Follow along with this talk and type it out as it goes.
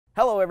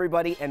Hello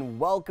everybody and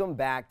welcome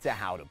back to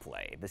How to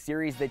Play, the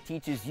series that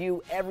teaches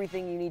you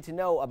everything you need to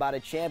know about a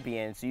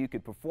champion so you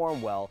could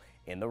perform well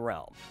in the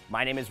realm.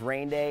 My name is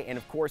Rainday, and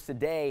of course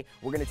today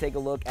we're going to take a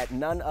look at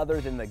none other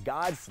than the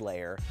God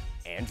Slayer,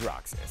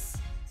 Androxus.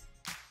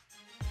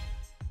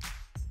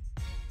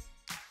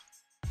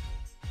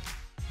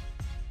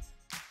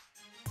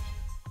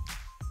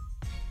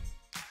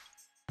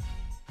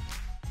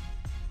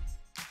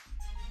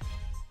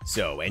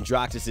 So,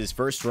 Androxus'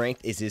 first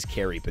strength is his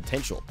carry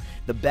potential.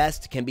 The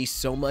best can be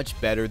so much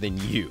better than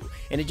you,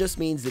 and it just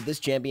means that this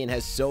champion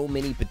has so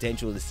many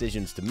potential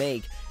decisions to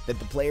make that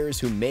the players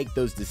who make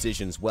those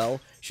decisions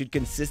well should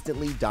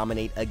consistently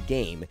dominate a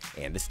game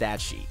and the stat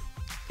sheet.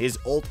 His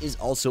ult is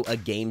also a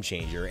game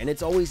changer, and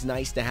it's always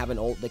nice to have an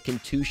ult that can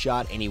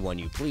two-shot anyone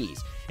you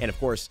please, and of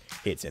course,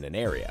 hits in an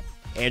area.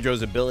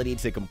 Andro's ability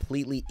to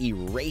completely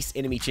erase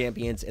enemy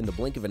champions in the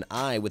blink of an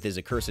eye with his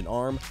accursed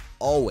arm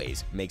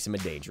always makes him a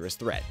dangerous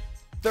threat.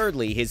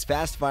 Thirdly, his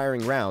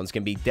fast-firing rounds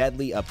can be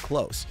deadly up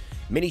close.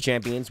 Many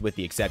champions, with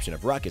the exception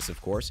of Ruckus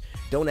of course,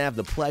 don't have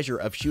the pleasure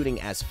of shooting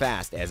as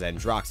fast as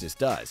Androxus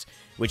does,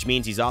 which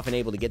means he's often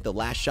able to get the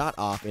last shot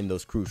off in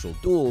those crucial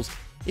duels.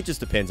 It just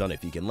depends on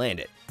if he can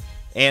land it.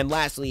 And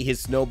lastly, his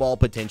snowball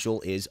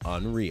potential is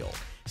unreal.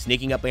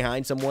 Sneaking up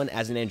behind someone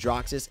as an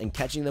Androxus and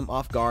catching them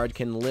off guard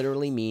can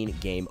literally mean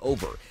game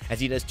over, as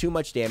he does too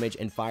much damage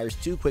and fires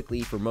too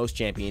quickly for most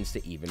champions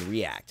to even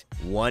react.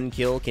 One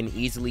kill can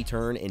easily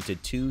turn into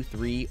 2,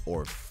 3,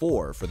 or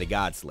 4 for the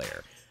God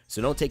Slayer,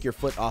 so don't take your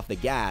foot off the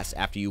gas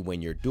after you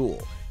win your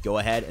duel. Go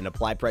ahead and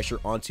apply pressure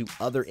onto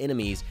other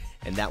enemies,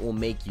 and that will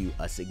make you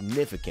a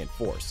significant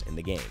force in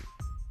the game.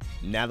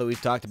 Now that we've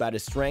talked about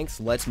his strengths,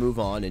 let's move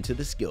on into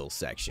the skills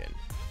section.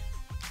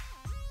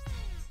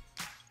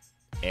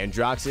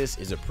 Androxus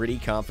is a pretty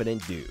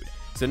confident dude,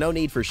 so no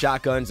need for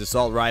shotguns,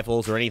 assault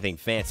rifles, or anything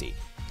fancy.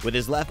 With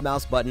his left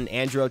mouse button,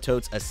 Andro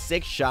totes a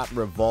 6-shot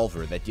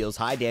revolver that deals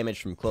high damage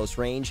from close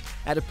range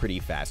at a pretty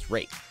fast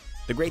rate.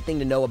 The great thing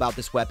to know about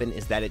this weapon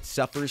is that it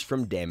suffers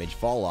from damage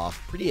fall-off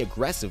pretty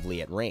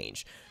aggressively at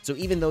range, so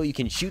even though you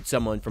can shoot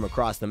someone from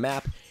across the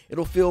map,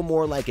 it'll feel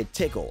more like a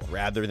tickle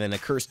rather than a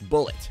cursed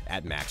bullet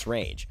at max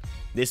range.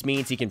 This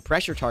means he can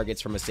pressure targets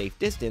from a safe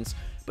distance,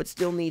 but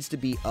still needs to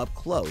be up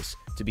close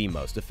to be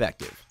most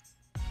effective.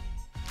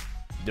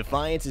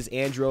 Defiance is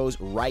Andro's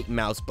right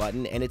mouse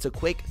button, and it's a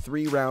quick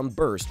 3-round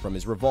burst from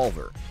his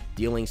revolver,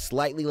 dealing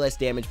slightly less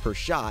damage per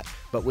shot,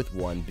 but with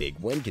one big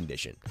win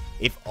condition.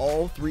 If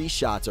all 3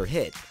 shots are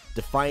hit,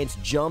 Defiance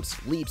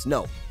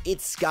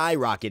it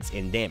skyrockets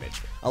in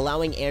damage,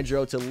 allowing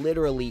Andro to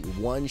literally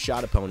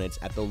one-shot opponents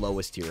at the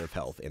lowest tier of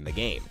health in the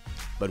game.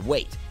 But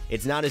wait,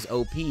 it's not as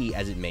OP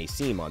as it may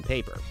seem on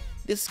paper.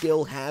 This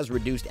skill has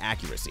reduced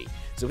accuracy,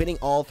 so hitting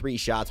all 3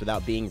 shots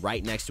without being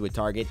right next to a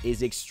target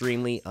is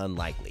extremely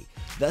unlikely,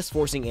 thus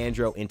forcing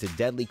Andro into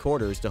deadly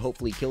quarters to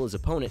hopefully kill his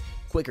opponent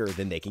quicker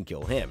than they can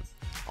kill him.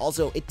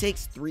 Also, it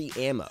takes 3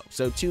 ammo,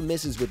 so 2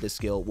 misses with this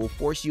skill will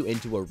force you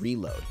into a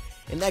reload,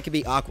 and that can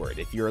be awkward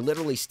if you're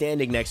literally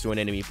standing next to an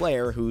enemy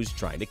player who's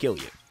trying to kill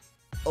you.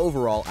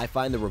 Overall, I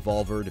find the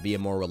revolver to be a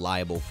more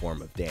reliable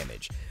form of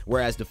damage,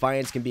 whereas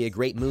Defiance can be a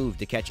great move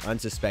to catch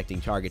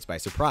unsuspecting targets by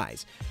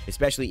surprise,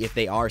 especially if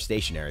they are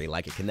stationary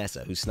like a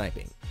Kinessa who's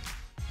sniping.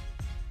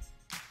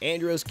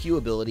 Andro's Q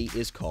ability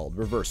is called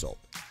Reversal.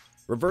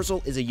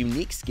 Reversal is a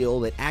unique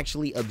skill that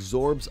actually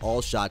absorbs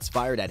all shots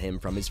fired at him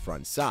from his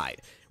front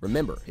side.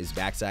 Remember, his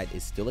backside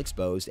is still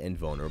exposed and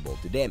vulnerable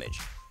to damage.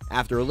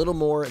 After a little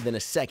more than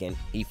a second,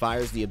 he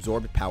fires the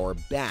absorbed power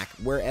back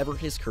wherever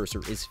his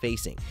cursor is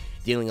facing,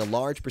 dealing a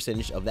large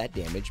percentage of that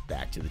damage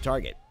back to the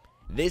target.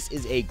 This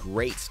is a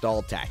great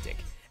stall tactic,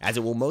 as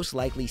it will most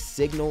likely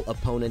signal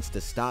opponents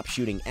to stop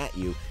shooting at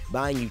you,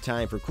 buying you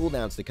time for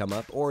cooldowns to come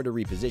up or to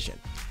reposition.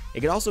 It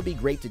can also be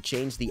great to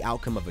change the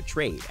outcome of a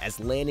trade, as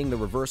landing the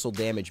reversal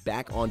damage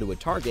back onto a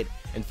target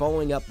and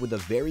following up with a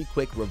very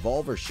quick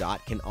revolver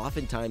shot can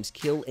oftentimes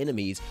kill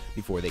enemies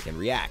before they can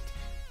react.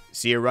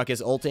 See a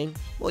Ruckus ulting?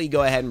 Well, you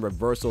go ahead and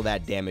reversal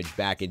that damage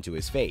back into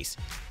his face,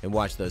 and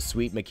watch those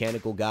sweet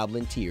mechanical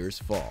goblin tears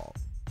fall.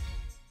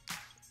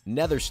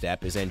 Nether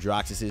Step is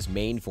Androxus'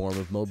 main form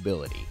of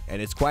mobility,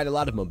 and it's quite a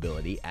lot of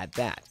mobility at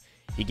that.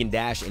 He can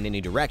dash in any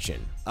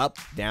direction, up,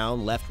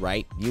 down, left,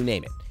 right, you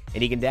name it,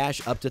 and he can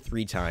dash up to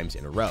 3 times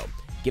in a row,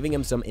 giving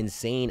him some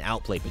insane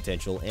outplay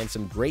potential and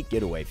some great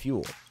getaway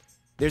fuel.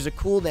 There's a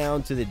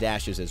cooldown to the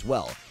dashes as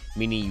well,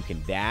 meaning you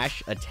can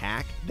dash,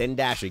 attack, then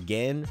dash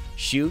again,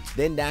 shoot,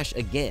 then dash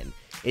again.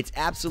 It's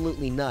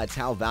absolutely nuts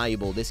how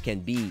valuable this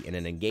can be in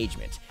an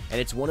engagement, and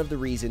it's one of the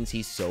reasons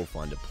he's so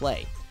fun to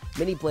play.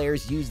 Many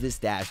players use this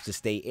dash to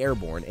stay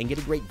airborne and get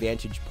a great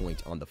vantage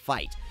point on the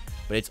fight,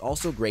 but it's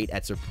also great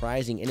at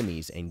surprising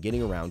enemies and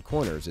getting around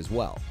corners as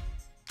well.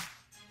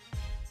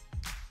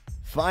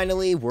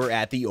 Finally, we're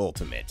at the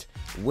ultimate.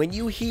 When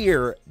you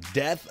hear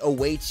 "death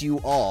awaits you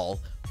all,"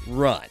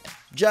 run.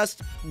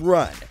 Just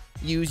run.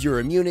 Use your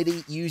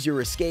immunity, use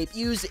your escape,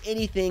 use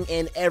anything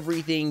and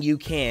everything you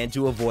can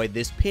to avoid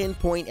this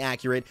pinpoint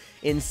accurate,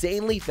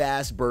 insanely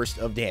fast burst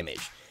of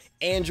damage.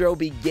 Andro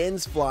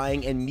begins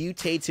flying and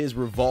mutates his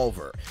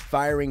revolver,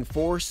 firing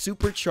 4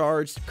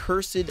 supercharged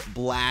cursed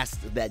blasts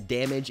that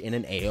damage in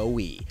an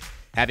AoE.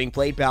 Having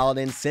played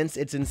Paladins since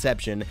its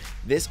inception,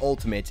 this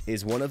ultimate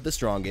is one of the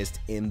strongest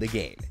in the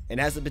game, and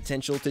has the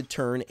potential to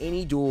turn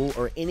any duel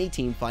or any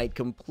team fight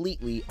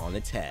completely on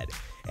its head,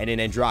 and in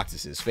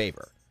Androxus'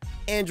 favor.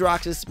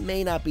 Androxus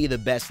may not be the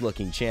best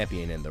looking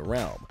champion in the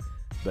realm,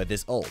 but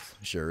this ult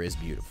sure is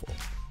beautiful.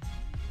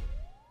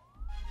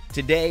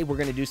 Today we're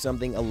going to do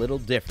something a little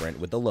different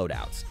with the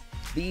loadouts.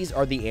 These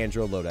are the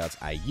Andro loadouts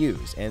I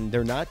use, and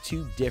they're not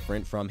too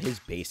different from his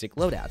basic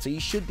loadout, so you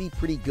should be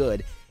pretty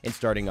good in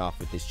starting off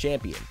with this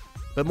champion.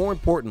 But more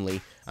importantly,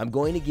 I'm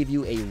going to give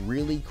you a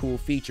really cool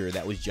feature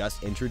that was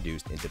just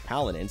introduced into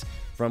Paladins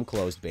from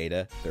closed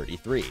beta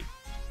 33.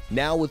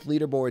 Now with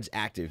leaderboards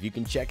active, you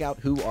can check out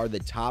who are the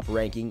top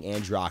ranking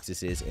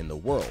Androxuses in the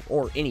world,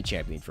 or any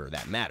champion for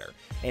that matter,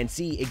 and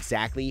see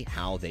exactly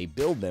how they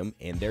build them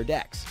in their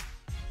decks.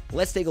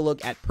 Let's take a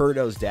look at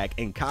Perdo's deck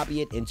and copy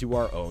it into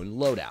our own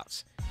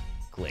loadouts.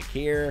 Click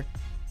here,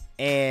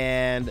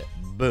 and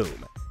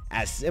boom.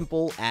 As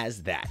simple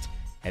as that.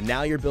 And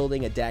now you're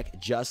building a deck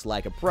just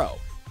like a pro.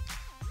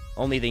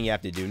 Only thing you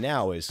have to do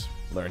now is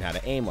learn how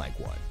to aim like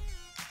one.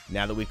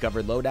 Now that we've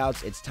covered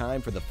loadouts, it's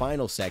time for the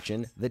final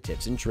section, the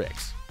tips and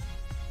tricks.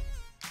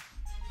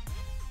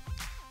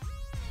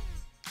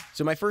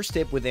 So my first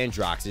tip with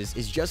Androxus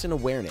is just an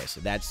awareness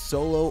that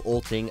solo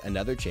ulting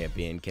another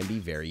champion can be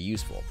very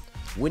useful.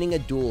 Winning a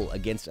duel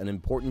against an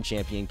important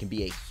champion can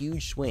be a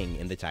huge swing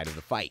in the tide of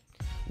the fight.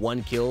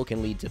 One kill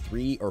can lead to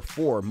 3 or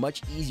 4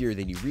 much easier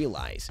than you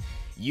realize.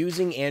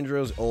 Using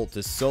Andro's ult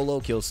to solo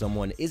kill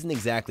someone isn't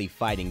exactly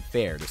fighting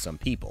fair to some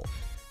people.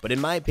 But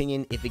in my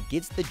opinion, if it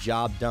gets the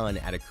job done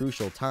at a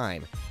crucial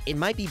time, it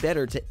might be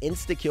better to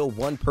insta-kill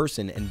one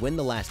person and win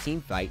the last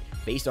team fight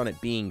based on it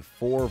being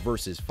 4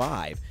 versus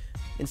 5,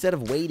 instead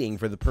of waiting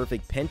for the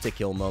perfect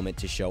pentakill moment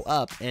to show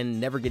up and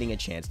never getting a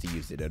chance to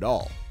use it at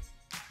all.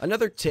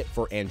 Another tip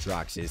for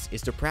Androxus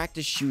is to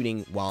practice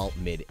shooting while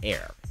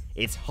mid-air.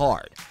 It's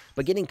hard,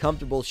 but getting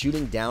comfortable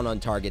shooting down on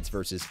targets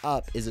versus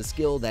up is a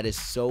skill that is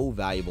so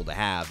valuable to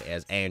have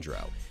as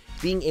Andro.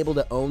 Being able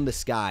to own the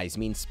skies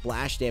means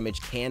splash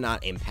damage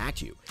cannot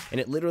impact you, and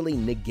it literally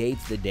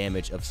negates the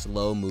damage of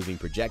slow-moving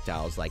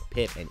projectiles like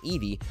Pip and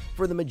Eevee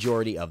for the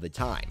majority of the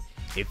time.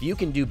 If you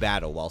can do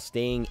battle while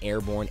staying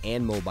airborne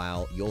and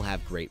mobile, you'll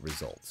have great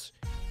results.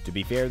 To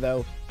be fair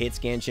though, hit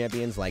scan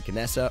champions like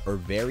Kinessa or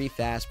very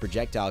fast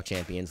projectile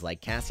champions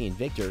like Cassie and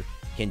Victor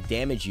can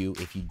damage you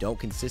if you don't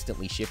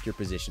consistently shift your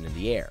position in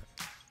the air.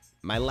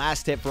 My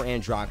last tip for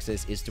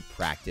Androxus is to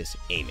practice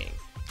aiming.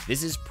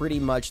 This is pretty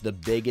much the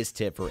biggest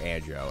tip for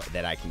Andro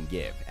that I can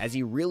give, as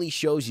he really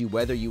shows you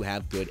whether you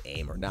have good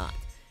aim or not.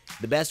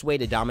 The best way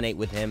to dominate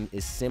with him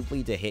is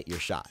simply to hit your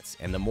shots,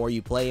 and the more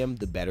you play him,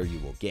 the better you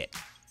will get.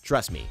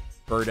 Trust me,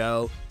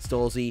 Perdo,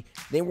 Stolzy,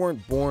 they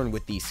weren't born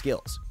with these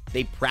skills.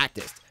 They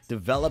practiced,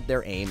 developed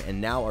their aim, and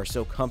now are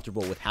so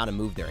comfortable with how to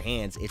move their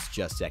hands, it's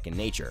just second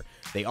nature.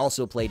 They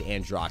also played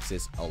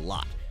Androxus a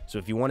lot, so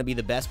if you want to be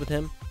the best with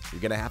him,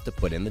 you're going to have to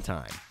put in the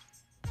time.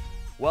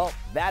 Well,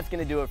 that's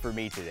going to do it for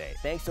me today.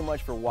 Thanks so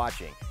much for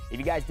watching. If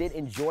you guys did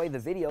enjoy the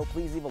video,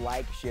 please leave a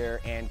like, share,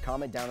 and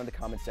comment down in the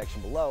comment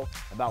section below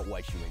about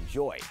what you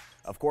enjoyed.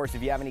 Of course,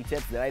 if you have any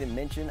tips that I didn't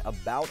mention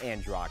about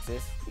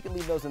Androxus, you can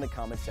leave those in the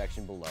comment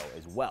section below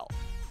as well.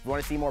 If you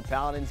want to see more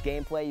Paladins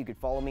gameplay, you can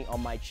follow me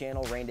on my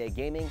channel, Rain Day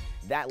Gaming.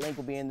 That link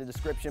will be in the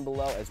description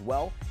below as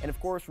well. And of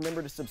course,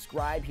 remember to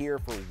subscribe here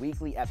for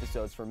weekly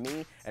episodes from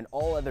me and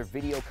all other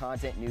video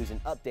content, news,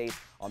 and updates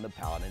on the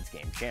Paladins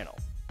Game channel.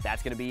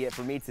 That's going to be it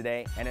for me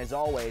today. And as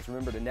always,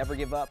 remember to never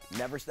give up,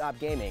 never stop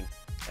gaming,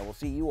 and we'll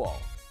see you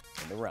all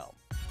in the realm.